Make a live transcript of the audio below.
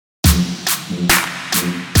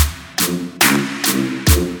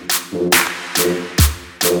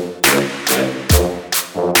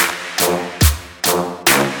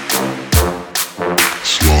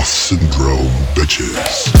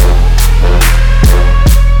Peacemakers.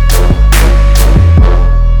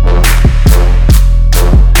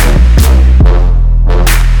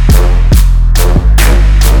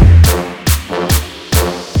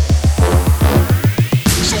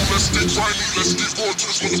 So let's get grimy, let's get raw to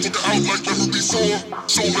this motherfucker out like never before.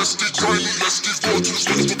 So let's get grimy, let's get raw to this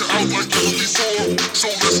motherfucker out.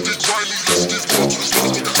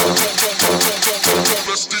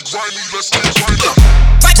 Let's get grimy, let's get grimy. Let's get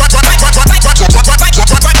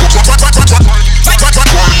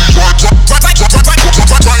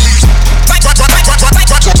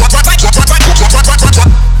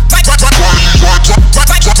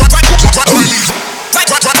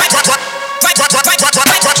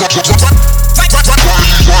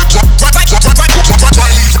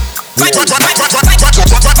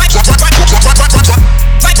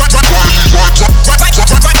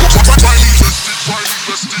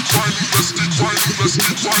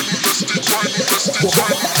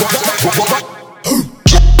grimy.